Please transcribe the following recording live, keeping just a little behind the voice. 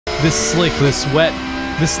this slick, this wet,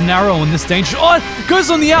 this narrow, and this dangerous. Oh, it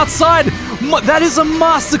goes on the outside. That is a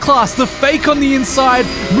masterclass. The fake on the inside,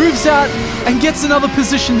 moves out and gets another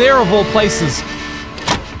position there of all places.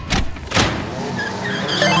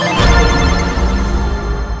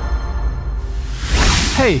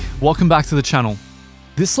 Hey, welcome back to the channel.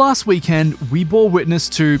 This last weekend, we bore witness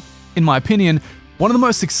to, in my opinion, one of the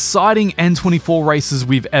most exciting N24 races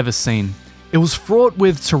we've ever seen. It was fraught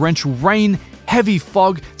with torrential rain, heavy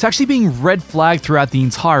fog, to actually being red flagged throughout the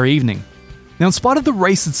entire evening. Now, in spite of the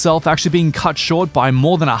race itself actually being cut short by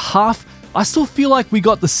more than a half, I still feel like we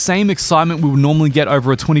got the same excitement we would normally get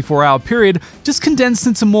over a 24-hour period, just condensed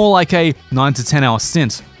into more like a 9 to 10 hour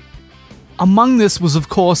stint. Among this was, of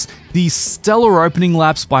course, the stellar opening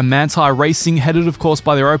laps by Manthey Racing, headed, of course,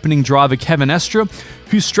 by their opening driver Kevin Estre,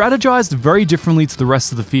 who strategized very differently to the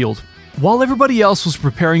rest of the field. While everybody else was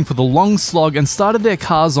preparing for the long slog and started their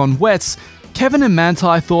cars on wets, Kevin and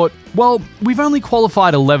Manthey thought, well, we've only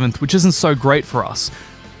qualified 11th, which isn't so great for us.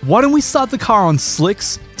 Why don't we start the car on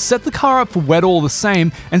slicks, set the car up for wet all the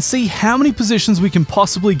same, and see how many positions we can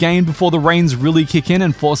possibly gain before the rains really kick in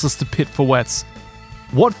and force us to pit for wets.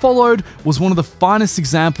 What followed was one of the finest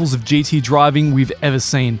examples of GT driving we've ever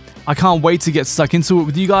seen. I can't wait to get stuck into it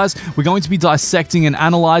with you guys. We're going to be dissecting and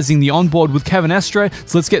analyzing the onboard with Kevin Estre,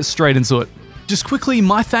 so let's get straight into it. Just quickly,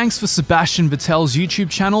 my thanks for Sebastian Vettel's YouTube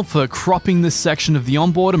channel for cropping this section of the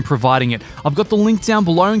onboard and providing it. I've got the link down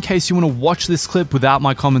below in case you want to watch this clip without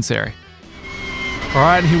my commentary.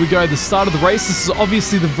 Alright, here we go, the start of the race. This is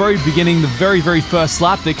obviously the very beginning, the very first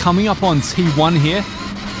lap. They're coming up on T1 here.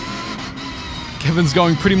 Kevin's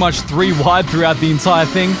going pretty much 3 wide throughout the entire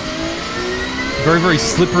thing. Very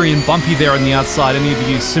slippery and bumpy there on the outside. Any of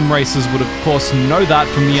you sim racers would, of course, know that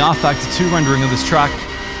from the R-Factor 2 rendering of this track.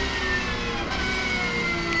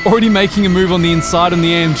 Already making a move on the inside on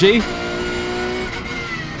the AMG.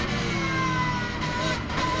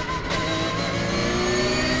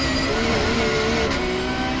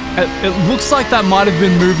 It looks like that might have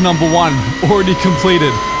been move number 1, already completed,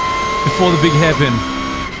 before the big hairpin.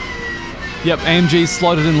 Yep, AMG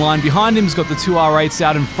slotted in line behind him. He's got the 2 R8s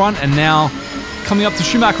out in front, and now coming up to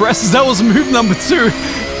Schumacher S's. That was move number 2.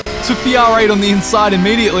 Took the R8 on the inside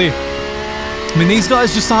immediately. I mean, these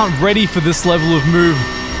guys just aren't ready for this level of move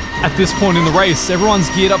at this point in the race. Everyone's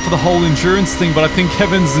geared up for the whole endurance thing, but I think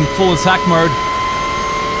Kevin's in full attack mode.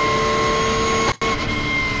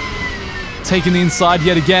 Taking the inside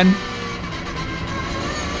yet again.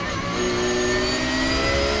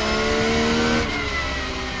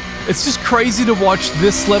 It's just crazy to watch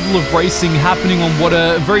this level of racing happening on what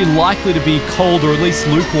are very likely to be cold or at least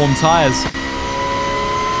lukewarm tires.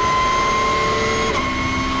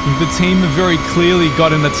 The team have very clearly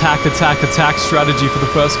got an attack strategy for the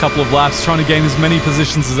first couple of laps, trying to gain as many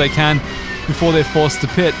positions as they can before they're forced to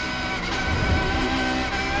pit.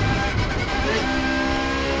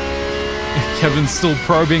 Kevin's still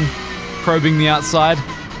probing the outside.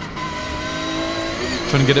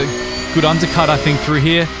 Trying to get a good undercut, I think, through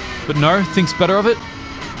here. But no, thinks better of it.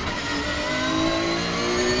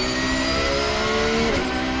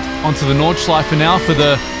 Onto the Nordschleife now for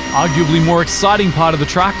the arguably more exciting part of the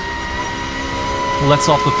track. Lets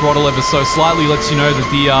off the throttle ever so slightly, lets you know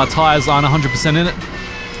that the tires aren't 100% in it.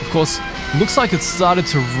 Of course, looks like it started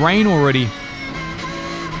to rain already.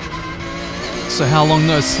 So how long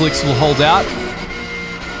those slicks will hold out,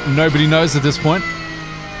 nobody knows at this point.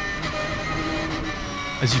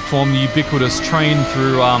 As you form the ubiquitous train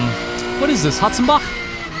through, what is this, Hutzenbach?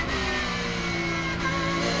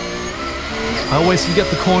 I always forget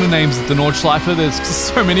the corner names at the Nordschleife. There's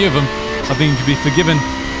just so many of them. I think it could be forgiven.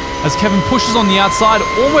 As Kevin pushes on the outside,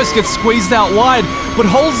 almost gets squeezed out wide, but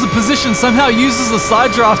holds the position, somehow uses the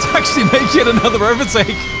side draft to actually make yet another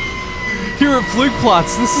overtake. Here at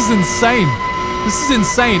Flugplatz, this is insane. This is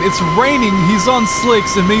insane. It's raining, he's on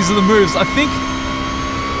slicks, and these are the moves. I think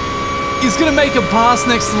he's gonna make a pass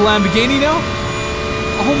next to the Lamborghini now.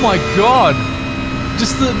 Oh my god.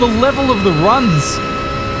 Just the level of the runs.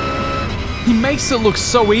 He makes it look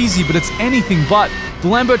so easy, but it's anything but. The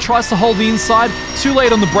Lambo tries to hold the inside, too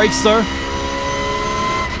late on the brakes though.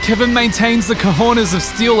 Kevin maintains the cojones of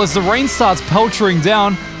steel as the rain starts peltering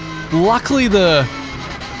down. Luckily the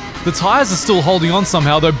tires are still holding on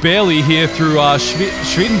somehow, though barely here through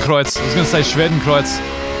Schwedenkreuz. I was gonna say Schwedenkreuz.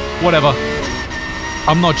 Whatever.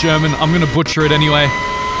 I'm not German, I'm gonna butcher it anyway.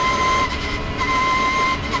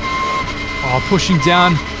 Oh, pushing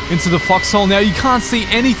down into the foxhole now. You can't see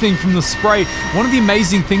anything from the spray. One of the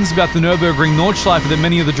amazing things about the Nürburgring Nordschleife that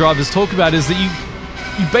many of the drivers talk about is that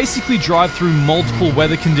you basically drive through multiple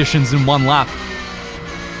weather conditions in one lap.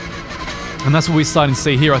 And that's what we're starting to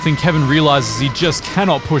see here. I think Kevin realizes he just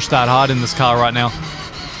cannot push that hard in this car right now.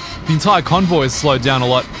 The entire convoy has slowed down a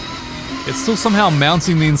lot. It's still somehow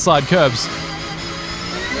mounting the inside curbs.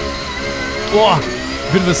 Oh,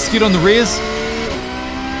 bit of a skid on the rears.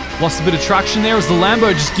 Lost a bit of traction there as the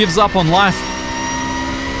Lambo just gives up on life.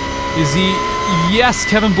 Is he? Yes,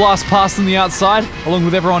 Kevin blasts past on the outside along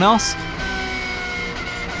with everyone else.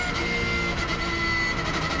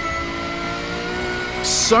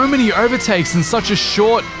 So many overtakes in such a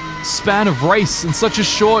short span of race, in such a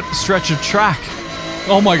short stretch of track.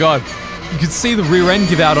 Oh my god. You can see the rear end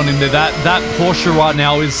give out on him there. That Porsche right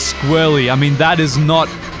now is squirrely. I mean, that is not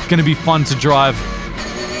going to be fun to drive.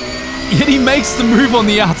 Yet he makes the move on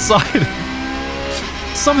the outside.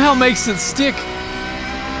 Somehow makes it stick.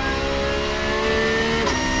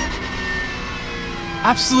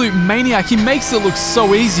 Absolute maniac. He makes it look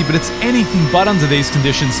so easy, but it's anything but under these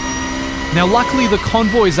conditions. Now, luckily, the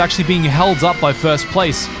convoy is actually being held up by first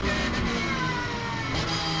place.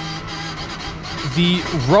 The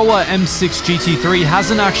Roa M6 GT3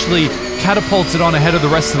 hasn't actually catapulted on ahead of the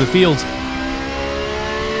rest of the field.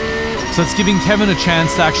 So it's giving Kevin a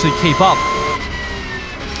chance to actually keep up.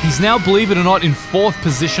 He's now, believe it or not, in 4th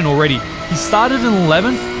position already. He started in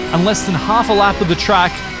 11th, and less than half a lap of the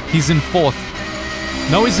track, he's in 4th.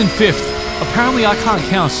 No, he's in 5th. Apparently I can't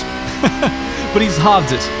count, but he's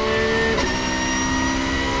halved it.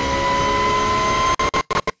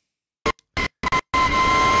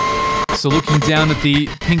 So looking down at the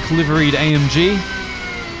pink liveried AMG.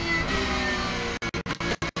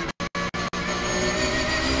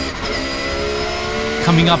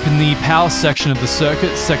 Coming up in the power section of the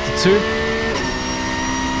circuit, Sector 2.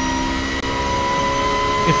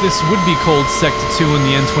 If this would be called Sector 2 in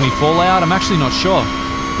the N24 layout, I'm actually not sure.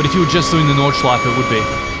 But if you were just doing the Nordschleife, it would be.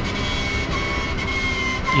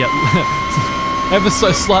 Yep. Ever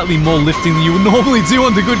so slightly more lifting than you would normally do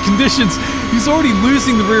under good conditions. He's already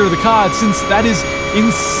losing the rear of the car, since that is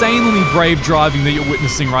insanely brave driving that you're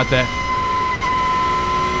witnessing right there.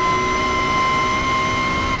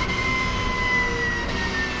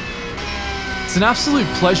 It's an absolute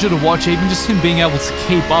pleasure to watch, even just him being able to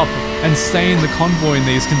keep up and stay in the convoy in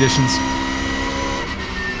these conditions.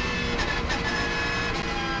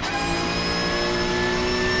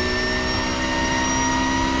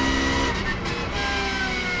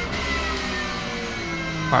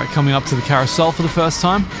 Alright, coming up to the carousel for the first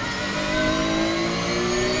time.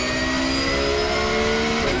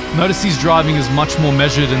 Notice he's driving is much more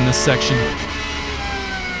measured in this section.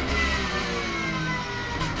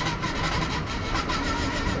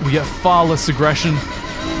 We get far less aggression,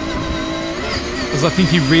 as I think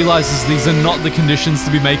he realizes these are not the conditions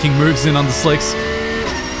to be making moves in under slicks.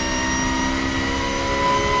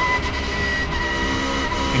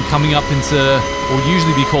 And coming up into what would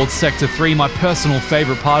usually be called Sector 3, my personal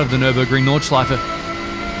favorite part of the Nürburgring Nordschleife.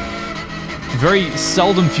 Very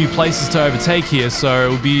seldom few places to overtake here, so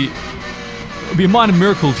it would be a minor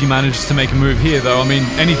miracle if you managed to make a move here, though. I mean,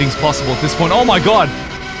 anything's possible at this point. Oh my god!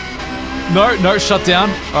 No, shut down.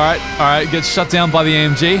 Alright, gets shut down by the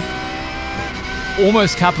AMG.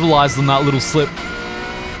 Almost capitalized on that little slip.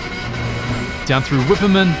 Down through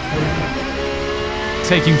Whipperman.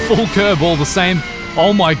 Taking full curb all the same.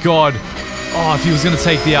 Oh my god. Oh, if he was going to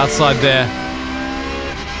take the outside there.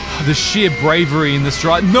 The sheer bravery in this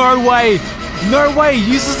drive. No way! No way!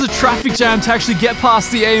 Uses the traffic jam to actually get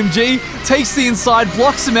past the AMG. Takes the inside,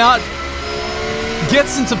 blocks him out.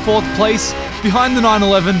 Gets into 4th place behind the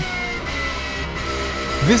 911.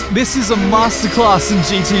 This is a masterclass in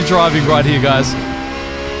GT driving right here, guys.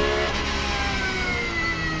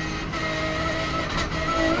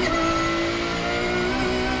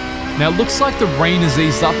 Now it looks like the rain has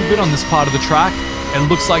eased up a bit on this part of the track, and it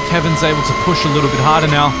looks like Kevin's able to push a little bit harder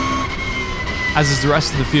now, as is the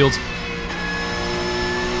rest of the field.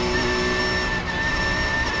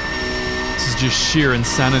 This is just sheer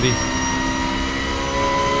insanity.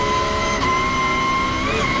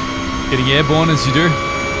 Getting airborne as you do.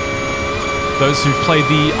 Those who've played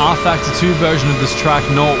the R-Factor 2 version of this track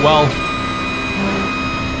know it well.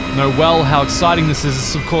 Know well how exciting this is.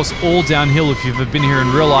 It's of course all downhill if you've ever been here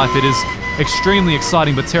in real life. It is extremely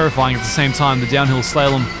exciting but terrifying at the same time. The downhill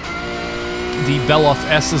slalom. The Beloff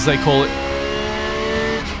S as they call it.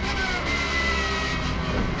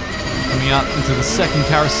 Coming out into the second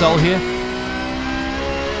carousel here.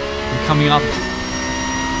 And coming up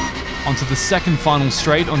onto the second final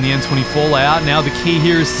straight on the N24 layout. Now the key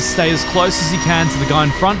here is to stay as close as you can to the guy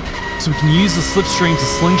in front, so we can use the slipstream to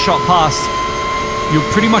slingshot past. You're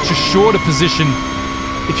pretty much assured a position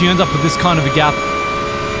if you end up with this kind of a gap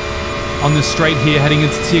on this straight here heading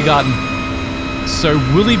into Tiergarten. So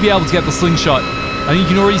will he be able to get the slingshot? I think you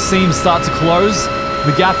can already see him start to close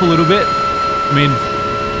the gap a little bit. I mean,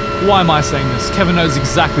 why am I saying this? Kevin knows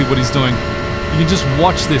exactly what he's doing. You can just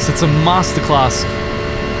watch this. It's a masterclass.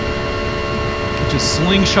 Just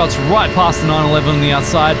slingshots right past the 911 on the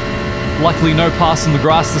outside. Luckily, no pass on the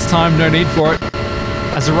grass this time. No need for it.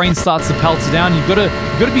 As the rain starts to pelter down, you've got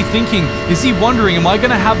to be thinking, is he wondering, am I going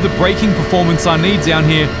to have the braking performance I need down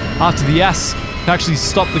here after the S to actually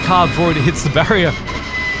stop the car before it hits the barrier?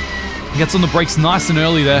 He gets on the brakes nice and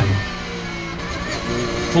early there.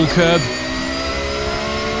 Full curb.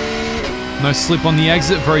 No slip on the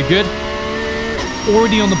exit, very good.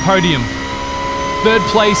 Already on the podium. Third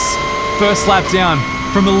place, first lap down.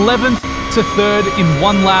 From 11th to 3rd in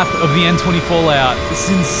one lap of the N24 layout. This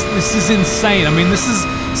is insane. I mean, this is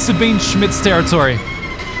Sabine Schmidt's territory.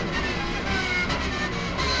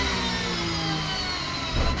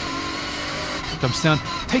 Jumps down.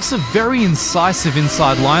 Takes a very incisive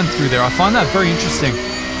inside line through there. I find that very interesting.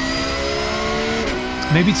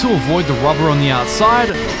 Maybe to avoid the rubber on the outside.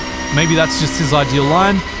 Maybe that's just his ideal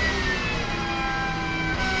line.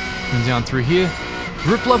 And down through here.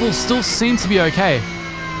 Grip levels still seem to be okay.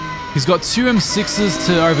 He's got two M6s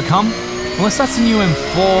to overcome. Unless that's a new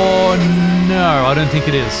M4. No, I don't think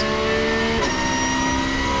it is.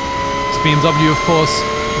 It's BMW, of course,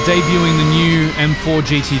 debuting the new M4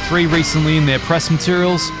 GT3 recently in their press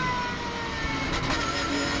materials.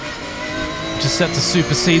 Just set to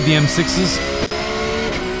supersede the M6s.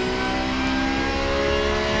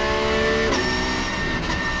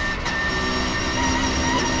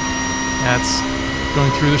 That's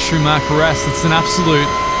going through the Schumacher S. It's an absolute...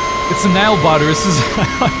 It's a nail biter. This is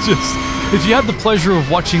if you had the pleasure of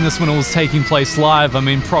watching this when it was taking place live, I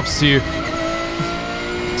mean, props to you.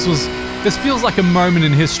 This feels like a moment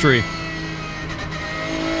in history.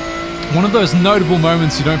 One of those notable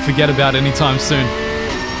moments you don't forget about anytime soon.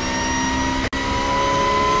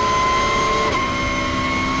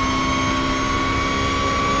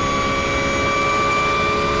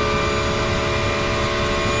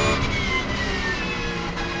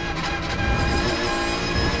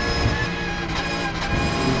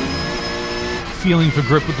 Feeling for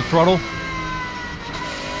grip with the throttle.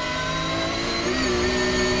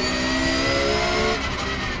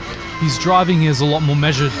 His driving is a lot more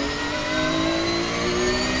measured.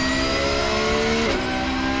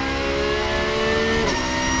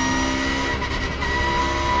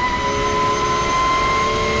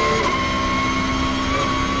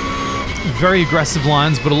 Very aggressive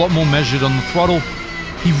lines, but a lot more measured on the throttle.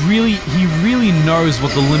 He really knows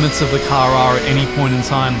what the limits of the car are at any point in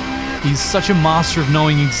time. He's such a master of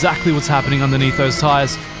knowing exactly what's happening underneath those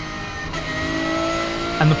tires.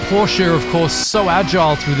 And the Porsche, of course, so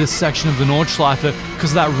agile through this section of the Nordschleife because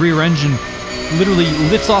of that rear engine. Literally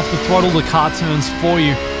lifts off the throttle, the car turns for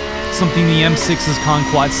you. Something the M6s can't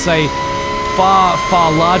quite say. Far, far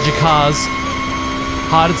larger cars,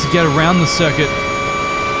 harder to get around the circuit.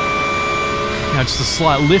 Now just a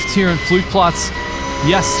slight lift here in Flugplatz.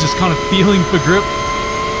 Yes, just kind of feeling for grip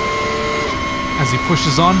as he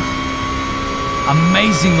pushes on.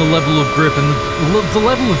 Amazing the level of grip and the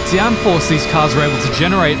level of downforce these cars are able to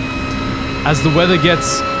generate. As the weather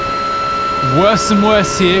gets worse and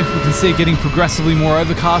worse here, we can see it getting progressively more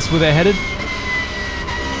overcast where they're headed.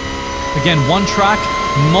 Again, one track,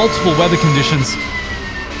 multiple weather conditions.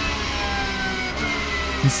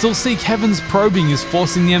 You can still see Kevin's probing is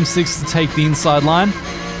forcing the M6 to take the inside line.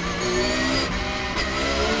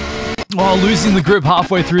 Oh, losing the grip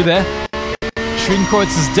halfway through there. Heusinkveld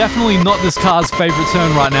is definitely not this car's favorite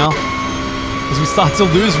turn right now, as we start to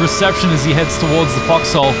lose reception as he heads towards the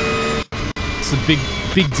foxhole. It's a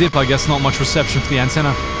big dip, I guess, not much reception for the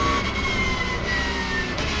antenna.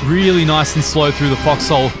 Really nice and slow through the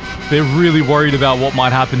foxhole. They're really worried about what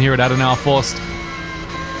might happen here at Adenauer Forst.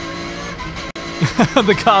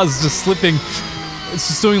 The car's just slipping. It's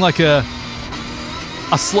just doing like a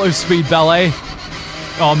slow speed ballet.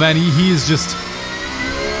 Oh man, he is just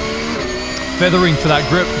feathering for that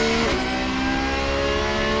grip.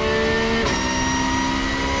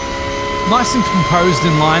 Nice and composed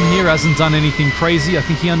in line here, hasn't done anything crazy. I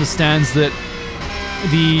think he understands that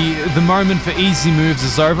the moment for easy moves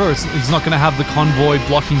is over. He's not going to have the convoy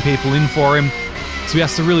blocking people in for him. So he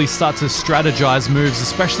has to really start to strategize moves,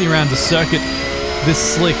 especially around the circuit. This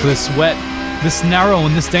slick, this wet, this narrow,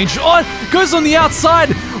 and this dangerous. Oh, it goes on the outside!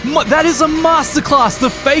 That is a masterclass!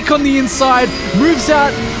 The fake on the inside, moves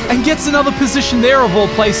out, and gets another position there of all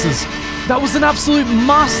places. That was an absolute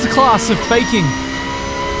masterclass of faking.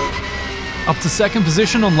 Up to second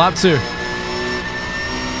position on lap 2.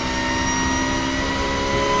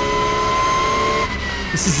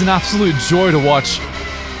 This is an absolute joy to watch.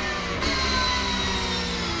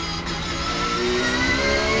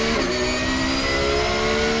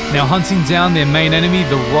 Now hunting down their main enemy,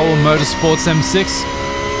 the Roller Motorsports M6.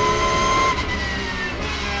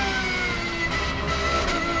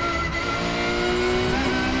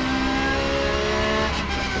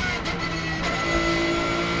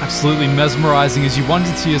 Absolutely mesmerizing as you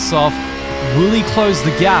wonder to yourself, will he close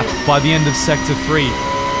the gap by the end of Sector 3?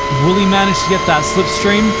 Will he manage to get that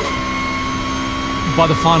slipstream by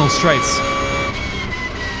the final straights?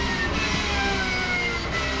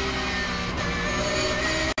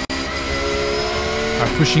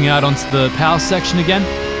 Alright, pushing out onto the power section again.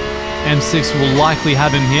 M6 will likely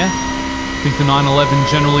have him here. I think the 911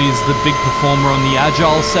 generally is the big performer on the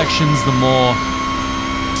agile sections, the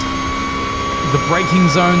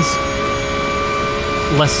braking zones,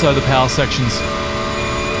 less so the power sections.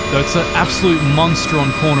 Though it's an absolute monster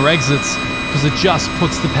on corner exits because it just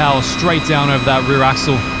puts the power straight down over that rear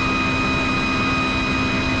axle.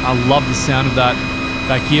 I love the sound of that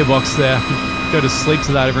gearbox there. I could go to sleep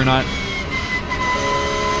to that every night.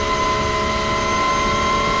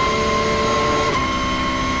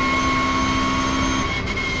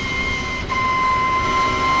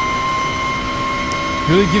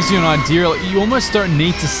 Really gives you an idea. You almost don't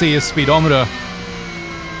need to see a speedometer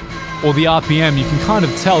or the RPM. You can kind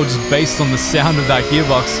of tell just based on the sound of that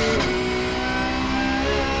gearbox.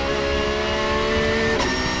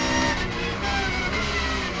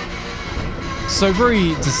 So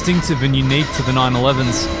very distinctive and unique to the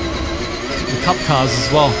 911s, the Cup cars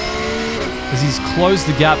as well, as he's closed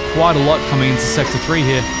the gap quite a lot coming into Sector 3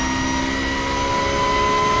 here.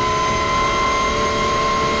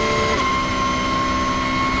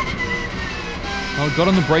 Oh, got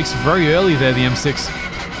on the brakes very early there, the M6.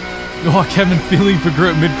 Oh, Kevin feeling for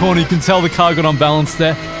grip mid-corner. You can tell the car got unbalanced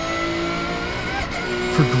there.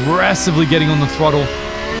 Progressively getting on the throttle.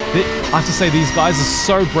 I have to say, these guys are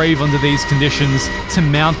so brave under these conditions to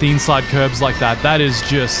mount the inside curbs like that. That is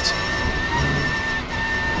just...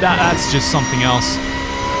 That's just something else.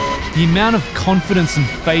 The amount of confidence and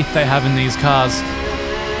faith they have in these cars,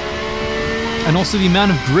 and also the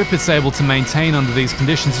amount of grip it's able to maintain under these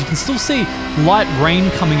conditions. You can still see light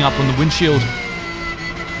rain coming up on the windshield.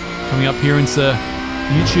 Coming up here into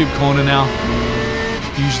YouTube corner now.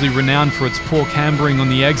 Usually renowned for its poor cambering on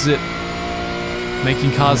the exit,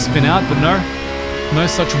 making cars spin out, but no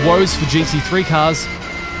such woes for GT3 cars.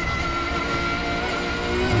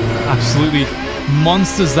 Absolutely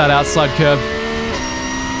monsters that outside curb.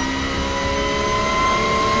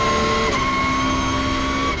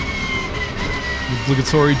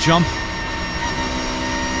 Obligatory jump.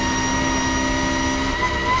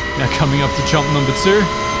 Now coming up to jump number 2.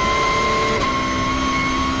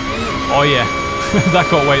 Oh yeah, that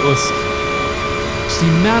got weightless. Just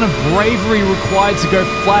the amount of bravery required to go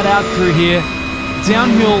flat out through here.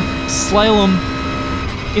 Downhill slalom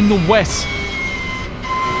in the wet.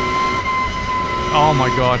 Oh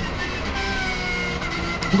my god.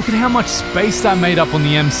 Look at how much space that made up on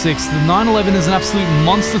the M6. The 911 is an absolute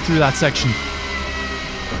monster through that section.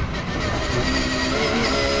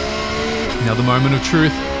 Now the moment of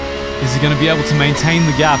truth. Is he going to be able to maintain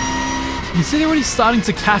the gap? You see they're already starting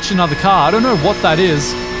to catch another car. I don't know what that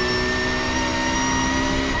is.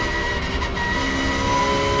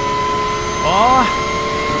 Oh,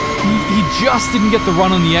 he just didn't get the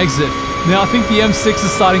run on the exit. Now I think the M6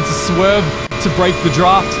 is starting to swerve to break the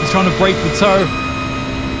draft. He's trying to break the toe.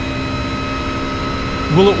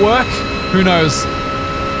 Will it work? Who knows?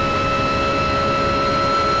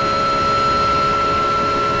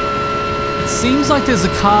 Seems like there's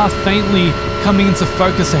a car faintly coming into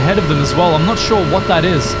focus ahead of them as well. I'm not sure what that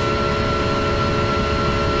is.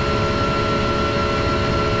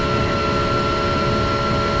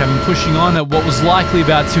 Kevin pushing on at what was likely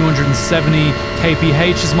about 270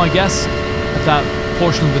 kph is my guess. At that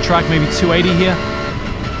portion of the track, maybe 280 here.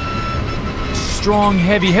 Strong,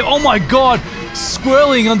 heavy. Oh my god!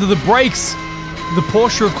 Swirling under the brakes. The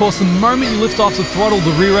Porsche, of course, the moment you lift off the throttle,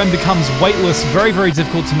 the rear end becomes weightless. Very, very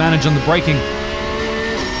difficult to manage under braking.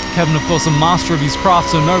 Kevin, of course, a master of his craft,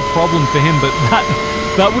 so no problem for him, but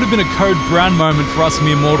that would have been a Code Brown moment for us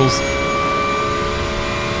mere mortals.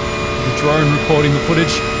 The drone recording the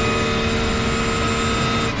footage.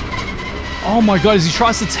 Oh my god, as he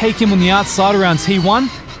tries to take him on the outside around T1.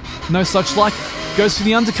 No such luck. Goes for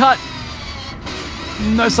the undercut.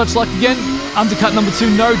 No such luck again. Undercut number 2,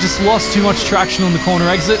 no, just lost too much traction on the corner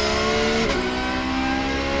exit.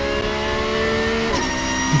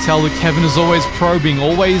 You can tell that Kevin is always probing,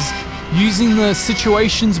 always using the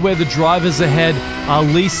situations where the drivers ahead are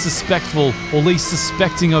least suspectful or least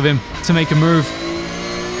suspecting of him to make a move.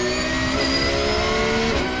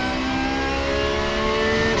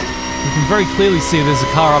 very clearly see there's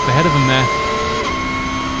a car up ahead of him there.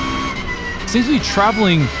 Seems to be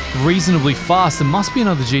traveling reasonably fast. It must be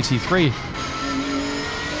another GT3.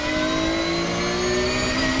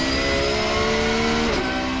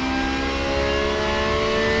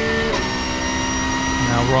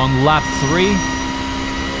 Now we're on lap 3.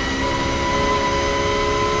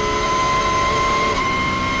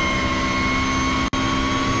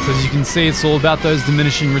 So as you can see, it's all about those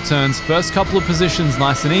diminishing returns. First couple of positions,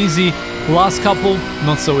 nice and easy. Last couple,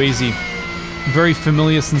 not so easy. Very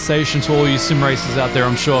familiar sensation to all you sim racers out there,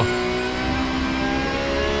 I'm sure.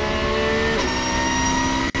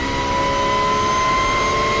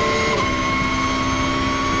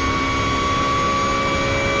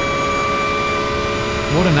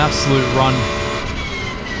 What an absolute run.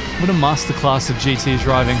 What a masterclass of GT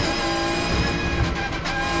driving.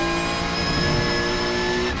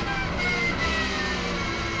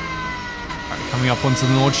 Alright, coming up onto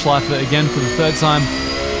the Nordschleife again for the third time.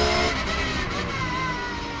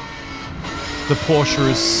 The Porsche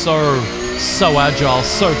is so agile,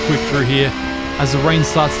 so quick through here. As the rain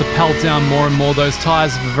starts to pelt down more and more, those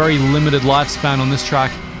tires have a very limited lifespan on this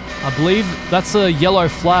track. I believe that's a yellow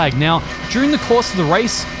flag. Now, during the course of the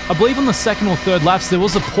race, I believe on the second or third laps, there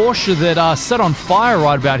was a Porsche that set on fire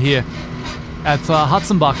right about here at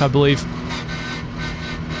Hutzenbach, I believe.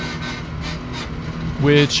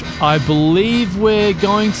 Which I believe we're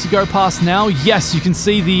going to go past now. Yes, you can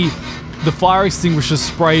see the fire extinguisher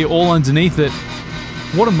spray all underneath it.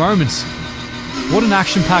 What a moment. What an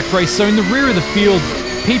action-packed race. So in the rear of the field,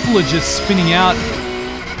 people are just spinning out.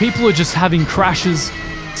 People are just having crashes.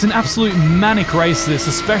 It's an absolute manic race, this,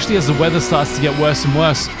 especially as the weather starts to get worse and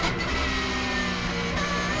worse.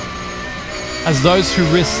 As those who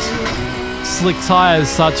risked slick tires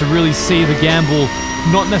start to really see the gamble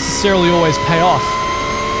not necessarily always pay off.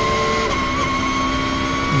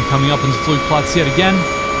 And coming up into Flugplatz yet again.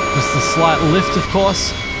 Just a slight lift, of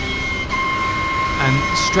course.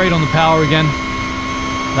 And straight on the power again.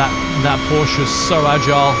 That Porsche is so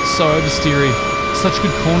agile, so oversteery. Such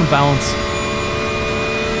good corner balance.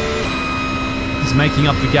 He's making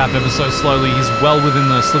up the gap ever so slowly. He's well within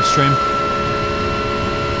the slipstream.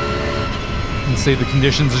 You can see the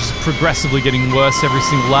conditions are just progressively getting worse every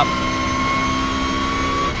single lap.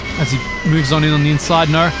 As he moves on in on the inside,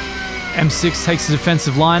 no. M6 takes the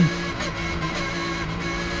defensive line.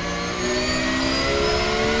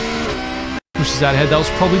 Pushes out ahead. That was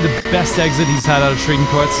probably the best exit he's had out of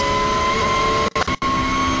Schwiegenkreuz.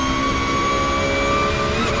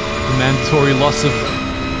 The mandatory loss of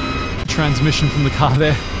transmission from the car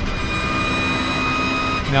there.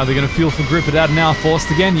 Now they're going to feel for grip at Adenauer.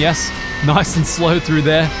 Forced again, yes. Nice and slow through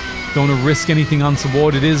there. Don't want to risk anything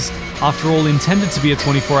untoward. It is, after all, intended to be a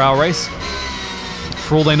 24-hour race.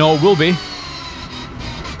 For all they know, it will be.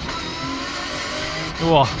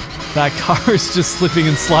 Oh, that car is just slipping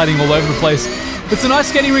and sliding all over the place. It's a nice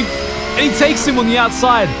skating rink, and he takes him on the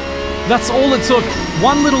outside. That's all it took.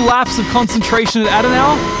 One little lapse of concentration at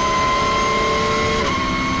Adenauer.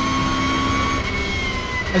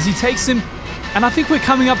 As he takes him, and I think we're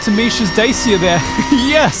coming up to Misha's Dacia there.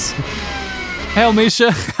 Yes! Hail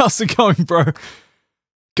Misha, how's it going, bro?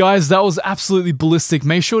 Guys, that was absolutely ballistic.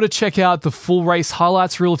 Make sure to check out the full race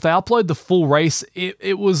highlights reel. If they upload the full race,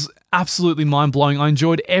 it was absolutely mind-blowing. I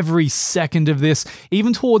enjoyed every second of this.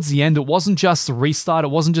 Even towards the end, it wasn't just the restart,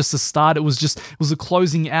 it wasn't just the start, it was the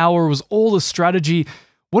closing hour, it was all the strategy.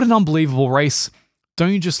 What an unbelievable race.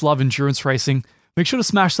 Don't you just love endurance racing? Make sure to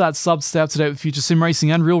smash that sub to stay up to date with future sim racing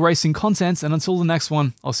and real racing content, and until the next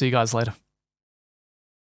one, I'll see you guys later.